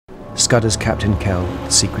Scudder's Captain Kell,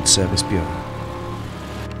 Secret Service Bureau.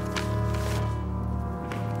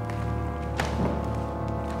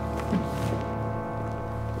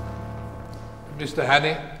 Mr.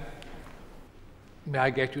 Hannay, may I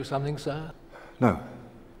get you something, sir? No.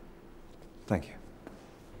 Thank you.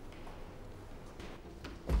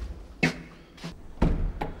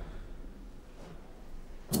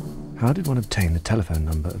 How did one obtain the telephone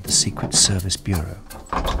number of the Secret Service Bureau?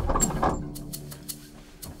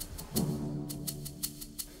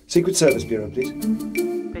 Secret Service Bureau, please.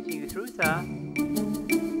 Putting you through, sir.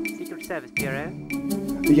 Secret Service Bureau.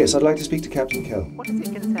 Yes, I'd like to speak to Captain Kell. What is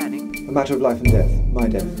it concerning? A matter of life and death. My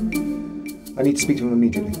death. I need to speak to him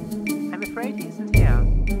immediately. I'm afraid he isn't here.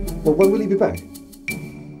 Well, when will he be back?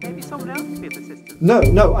 Maybe someone else could be of assistance.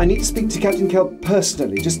 No, I need to speak to Captain Kell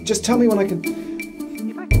personally. Just tell me when I can...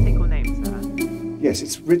 If I can take your name, sir. Yes,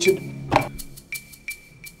 it's Richard...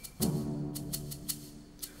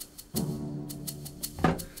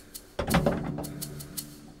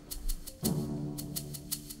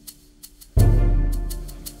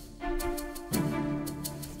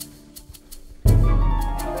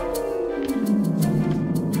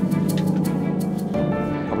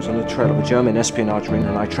 On the trail of a German espionage ring,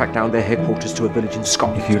 and I tracked down their headquarters to a village in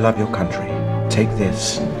Scotland. If you love your country, take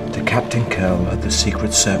this to Captain Kell at the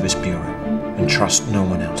Secret Service Bureau and trust no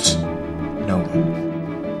one else. No one.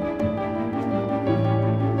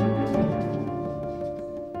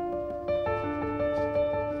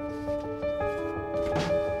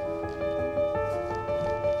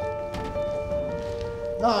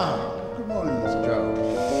 Good morning, Mr.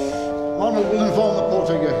 Joe. Arnold will inform the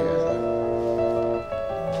porter you're here.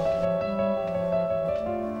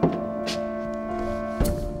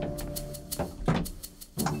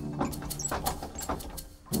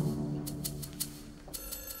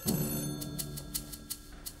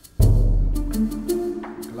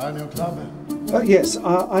 Colonial Club? Yes,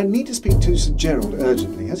 I need to speak to Sir Gerald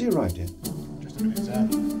urgently. Has he arrived yet? Just a minute, sir.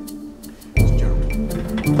 Mr. Gerald.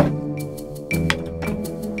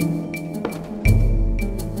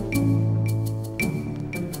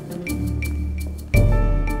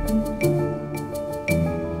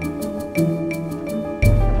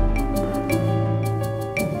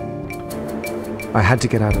 I had to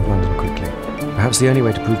get out of London quickly. Perhaps the only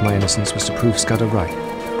way to prove my innocence was to prove Scudder right.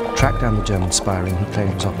 Track down the German spy ring he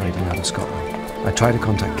claimed was operating out of Scotland. I tried to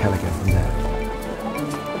contact Kell again from there.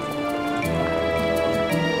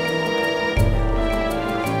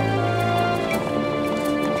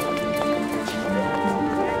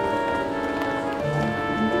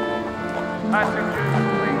 Passengers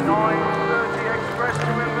between 9:30 Express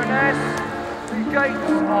to Inverness. The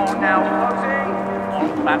gates are now closing on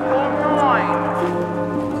platform 9.